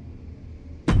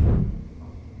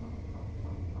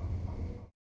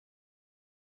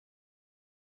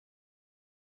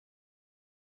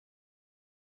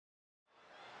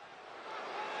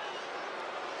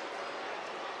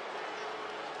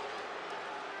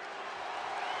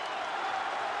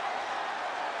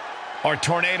 Our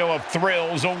tornado of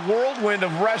thrills, a whirlwind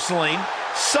of wrestling,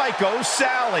 Psycho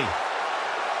Sally.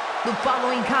 The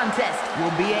following contest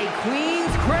will be a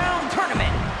Queen's Crown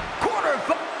Tournament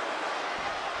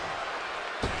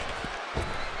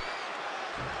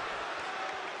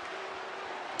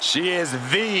She is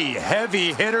the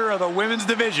heavy hitter of the women's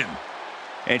division.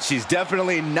 And she's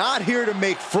definitely not here to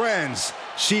make friends.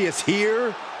 She is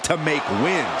here to make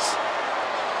wins.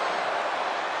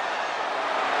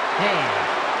 And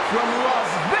from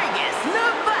Las Vegas,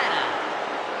 Nevada,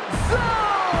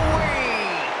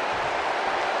 Zoe!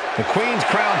 The Queen's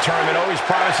Crown Tournament always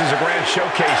promises a grand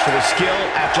showcase for the skill,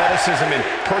 athleticism, and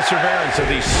perseverance of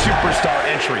these superstar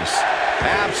entries.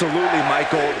 Absolutely,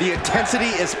 Michael. The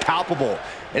intensity is palpable.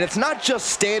 And it's not just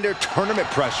standard tournament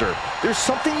pressure. There's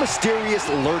something mysterious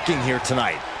lurking here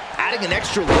tonight, adding an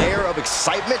extra layer of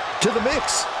excitement to the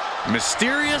mix.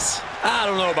 Mysterious? I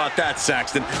don't know about that,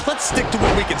 Saxton. Let's stick to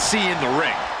what we can see in the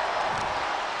ring.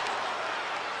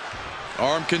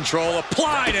 Arm control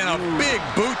applied and a big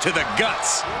boot to the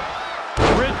guts.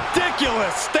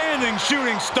 Ridiculous standing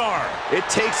shooting star. It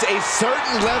takes a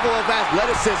certain level of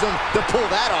athleticism to pull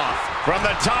that off. From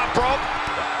the top rope.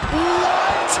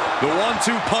 What? The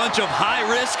 1-2 punch of high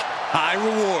risk, high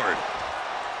reward.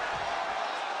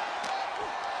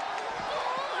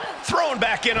 Thrown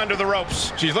back in under the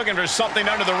ropes. She's looking for something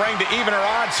under the ring to even her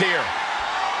odds here.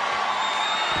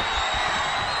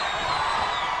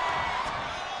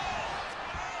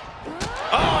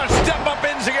 Oh, step up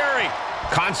enziguri.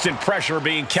 Constant pressure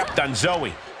being kept on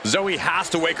Zoe. Zoe has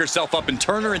to wake herself up and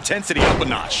turn her intensity up a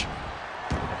notch.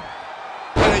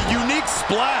 And a unique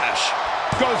splash.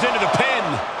 Goes into the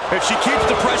pin. If she keeps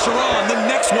the pressure on, the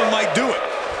next one might do it.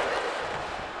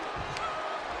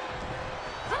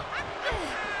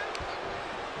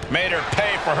 Made her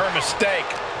pay for her mistake.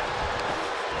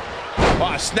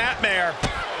 Oh, snapmare.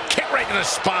 Kick right to the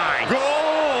spine.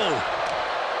 Goal!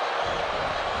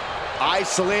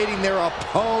 Isolating their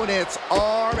opponent's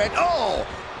arm and oh!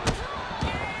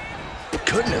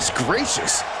 Goodness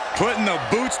gracious. Putting the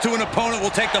boots to an opponent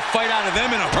will take the fight out of them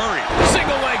in a hurry.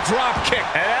 Single leg drop kick.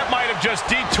 And that might have just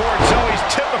detoured Zoe's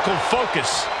typical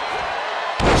focus.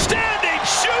 Standing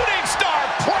shooting star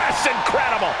press.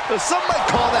 Incredible. Some might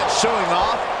call that showing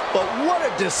off, but what a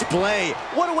display.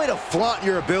 What a way to flaunt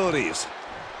your abilities.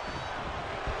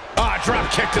 Ah,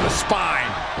 drop kick to the spine.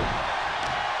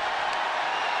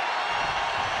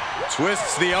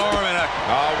 Twists the arm and a...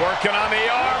 Oh, working on the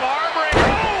arm. Arm ring.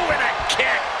 Oh, and a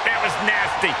kick. That was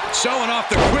nasty. Showing off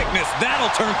the quickness.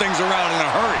 That'll turn things around in a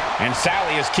hurry. And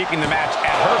Sally is keeping the match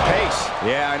at her pace.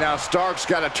 Yeah, now Stark's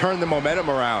got to turn the momentum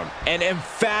around. An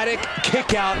emphatic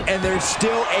kick out, and there's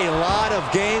still a lot of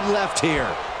game left here.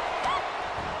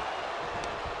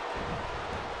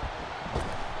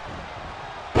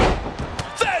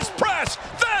 Thesz press!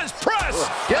 Thesz press!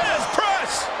 Thesz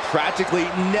press! Practically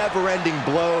never-ending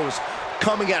blows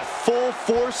coming at full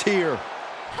force here.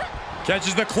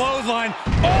 Catches the clothesline.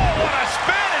 Oh, what a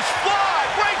Spanish fly!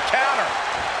 Great counter.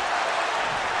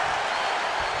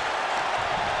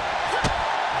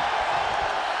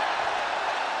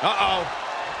 Uh-oh.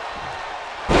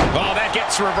 Oh, that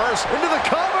gets reversed. Into the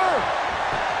cover!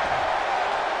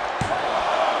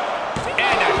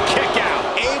 And a kick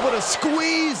out. Able to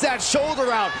squeeze that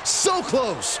shoulder out. So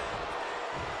close.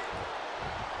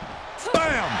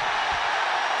 Bam!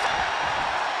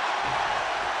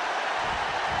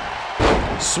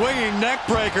 Swinging neck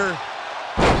breaker.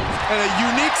 And a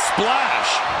unique splash.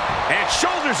 And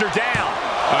shoulders are down.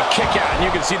 A kick out, and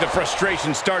you can see the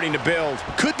frustration starting to build.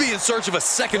 Could be in search of a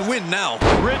second win now.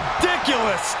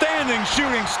 Ridiculous standing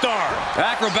shooting star.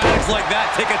 Acrobatics like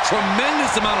that take a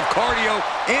tremendous amount of cardio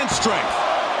and strength.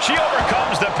 She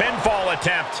overcomes the pinfall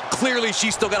attempt. Clearly,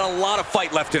 she's still got a lot of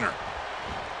fight left in her.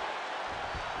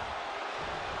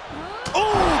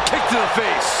 Oh, kick to the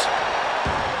face.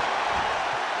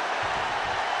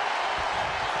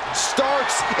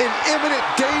 Stark's in imminent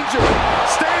danger.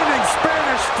 Standing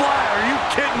Spanish fly. Are you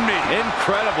kidding me?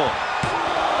 Incredible.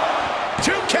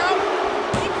 2 count.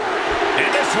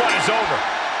 And this one is over.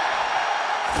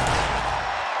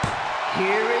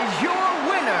 Here is your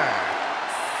winner,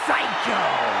 Psycho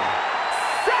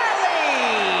Sally!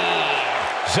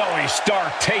 Zoe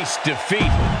Stark tastes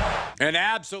defeat. An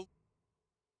absolute...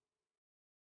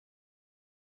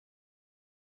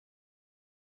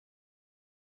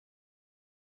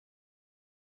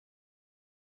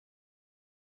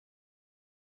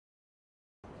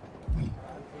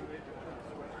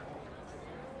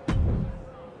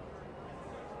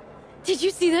 Did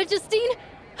you see that, Justine?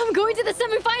 I'm going to the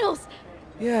semifinals!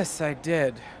 Yes, I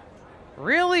did.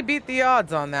 Really beat the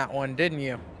odds on that one, didn't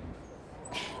you?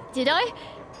 Did I?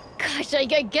 Gosh, I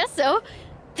guess so.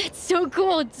 That's so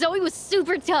cool. Zoe was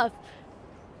super tough.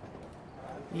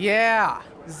 Yeah,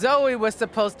 Zoe was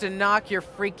supposed to knock your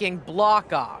freaking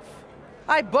block off.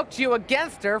 I booked you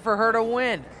against her for her to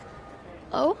win.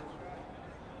 Oh?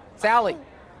 Sally,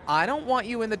 I don't want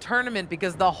you in the tournament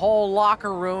because the whole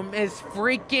locker room is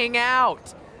freaking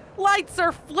out. Lights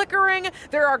are flickering,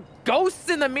 there are ghosts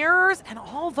in the mirrors, and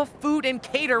all the food and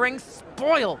catering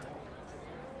spoiled.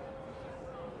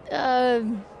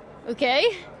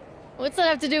 Okay. What's that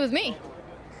have to do with me?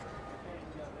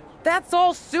 That's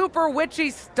all super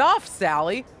witchy stuff,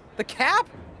 Sally. The Cap?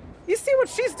 You see what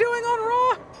she's doing on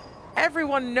Raw?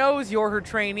 Everyone knows you're her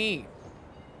trainee.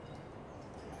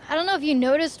 I don't know if you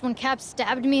noticed when Cap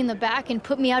stabbed me in the back and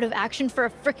put me out of action for a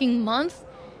freaking month,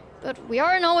 but we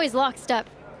aren't always lockstep.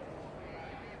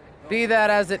 Be that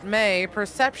as it may,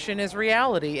 perception is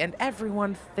reality, and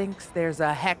everyone thinks there's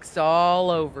a hex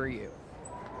all over you.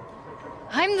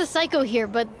 I'm the psycho here,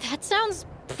 but that sounds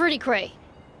pretty cray.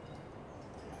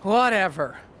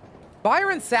 Whatever.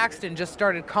 Byron Saxton just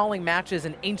started calling matches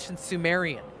in ancient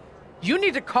Sumerian. You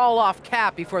need to call off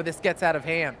Cap before this gets out of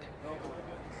hand.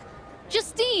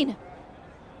 Justine!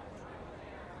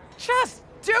 Just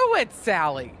do it,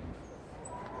 Sally!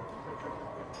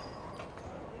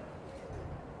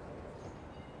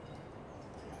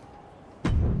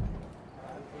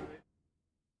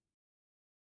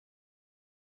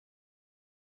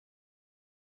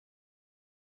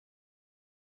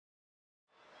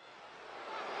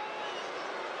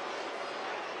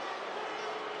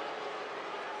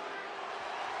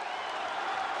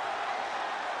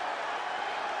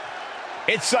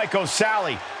 It's Psycho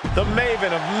Sally, the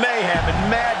maven of mayhem and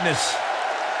madness.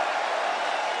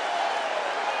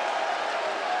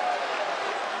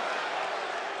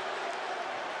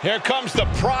 Here comes the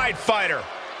Pride Fighter.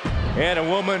 And a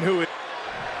woman who...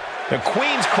 The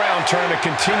Queen's Crown tournament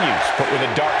continues, but with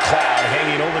a dark cloud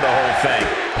hanging over the whole thing.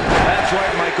 That's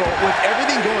right, Michael. With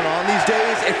everything going on these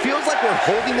days, it feels like we're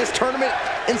holding this tournament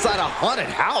inside a haunted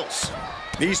house.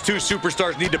 These two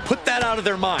superstars need to put that out of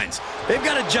their minds. They've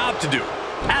got a job to do.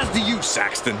 As do you,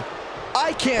 Saxton.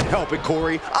 I can't help it,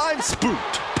 Corey. I'm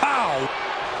spooked. Pow!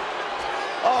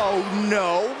 Oh,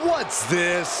 no. What's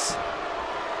this?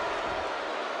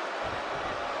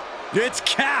 It's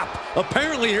Cap,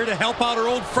 apparently here to help out her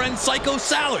old friend Psycho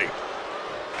Sally.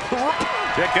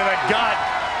 Kick in the gut.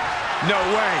 No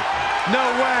way. No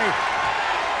way.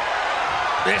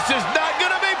 This is not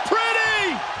going to be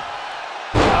pretty!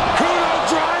 Kudo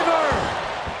driver!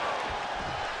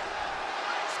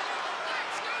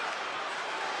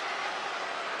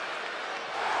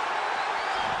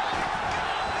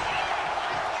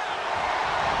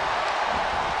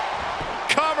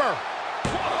 Cover!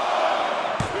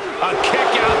 A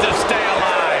kick out to stay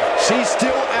alive. She's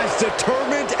still as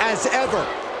determined as ever.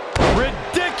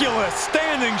 Ridiculous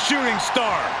standing shooting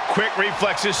star. Quick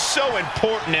reflex is so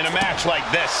important in a match like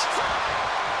this.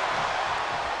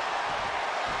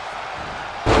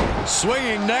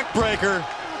 Swinging neck breaker.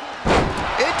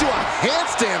 Into a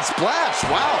handstand splash.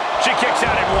 Wow. She kicks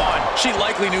out at one. She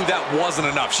likely knew that wasn't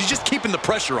enough. She's just keeping the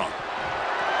pressure on.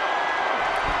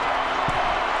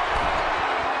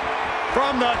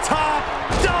 From the top,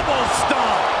 double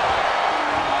stomp.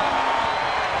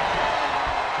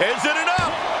 Is it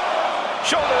enough?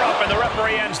 Shoulder up, and the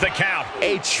referee ends the count.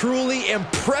 A truly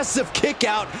impressive kick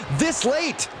out this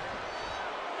late.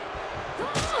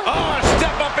 Oh,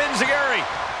 step up Enziguri.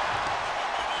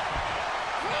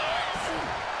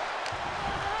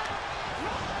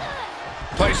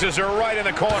 Places her right in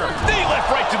the corner. Knee lift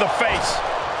right to the face.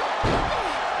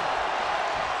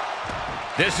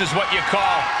 This is what you call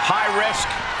high risk,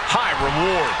 high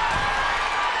reward.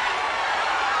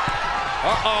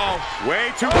 Uh-oh. Way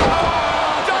too...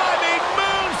 Diving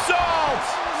moonsault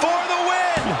for the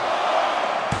win.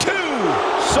 2.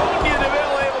 Sonya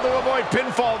Deville able to avoid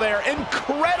pinfall there.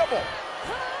 Incredible.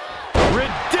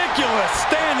 Ridiculous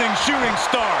standing shooting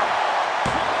star.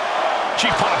 She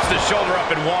pops the shoulder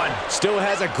up in 1. Still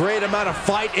has a great amount of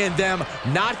fight in them.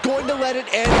 Not going to let it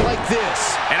end like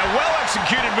this. And a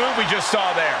well-executed move we just saw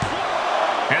there.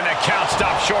 And the count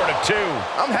stopped short of 2.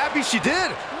 I'm happy she did.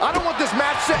 I don't want this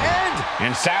match to end.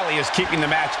 And Sally is keeping the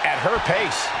match at her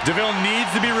pace. Deville needs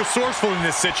to be resourceful in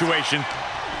this situation.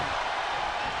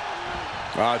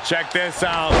 Oh, check this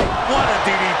out. What a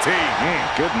DDT.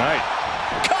 Good night.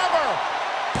 Cover!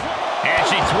 And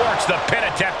she thwarts the pin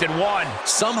attempt in 1.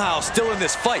 Somehow still in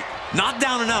this fight. Not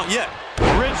down and out yet.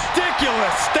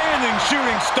 Ridiculous standing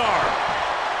shooting star.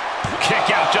 Kick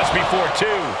out just before 2.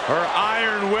 Her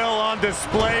iron will on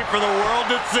display for the world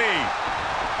to see.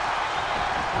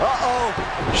 Uh-oh.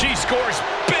 She scores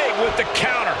big with the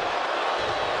counter.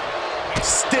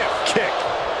 Stiff kick.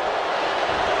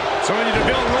 Sonya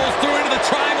Deville rolls through into the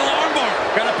triangle armbar.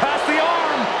 Gotta pass the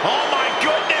arm. Oh my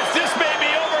goodness, this may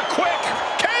be over quick.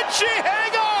 Can she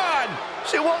hang on?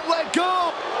 She won't let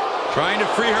go. Trying to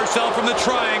free herself from the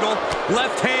triangle.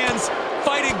 Left hands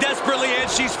fighting desperately, and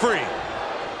she's free.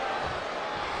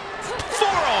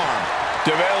 Forearm.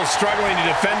 DeVille's struggling to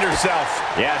defend herself.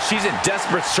 Yeah, she's in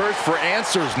desperate search for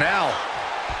answers now.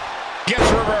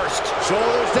 Gets reversed.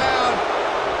 Shoulders down.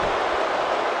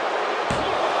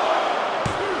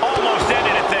 Almost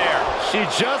ended it there. She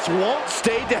just won't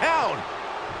stay down.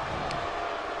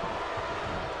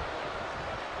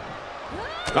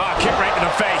 Ah, kick right in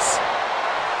the face.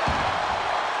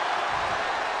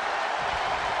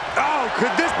 Oh,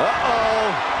 could this...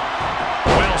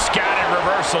 Well scattered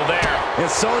reversal there. And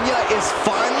Sonya is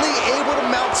finally able to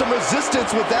mount some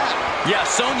resistance with that. Yeah,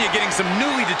 Sonya getting some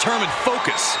newly determined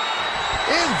focus.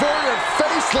 Inverted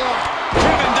face lock.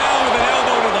 Driven down with an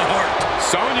elbow to the heart.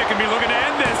 Sonya can be looking to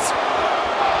end this.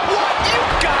 What? You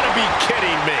gotta be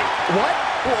kidding me. What?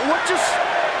 What just...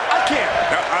 I can't.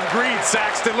 Agreed,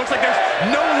 Saxton. Looks like there's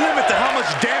no limit to how much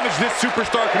damage this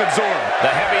superstar can absorb.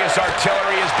 The heaviest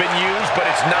artillery has been used, but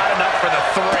it's not enough for the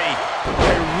three.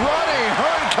 A running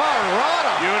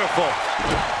Hurricanrana. Beautiful.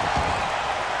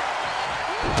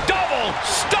 Double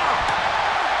stop.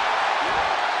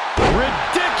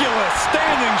 Ridiculous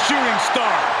standing shooting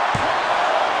star.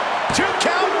 2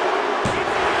 count.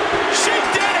 She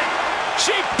did it.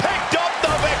 She picked up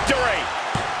the victory.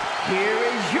 Here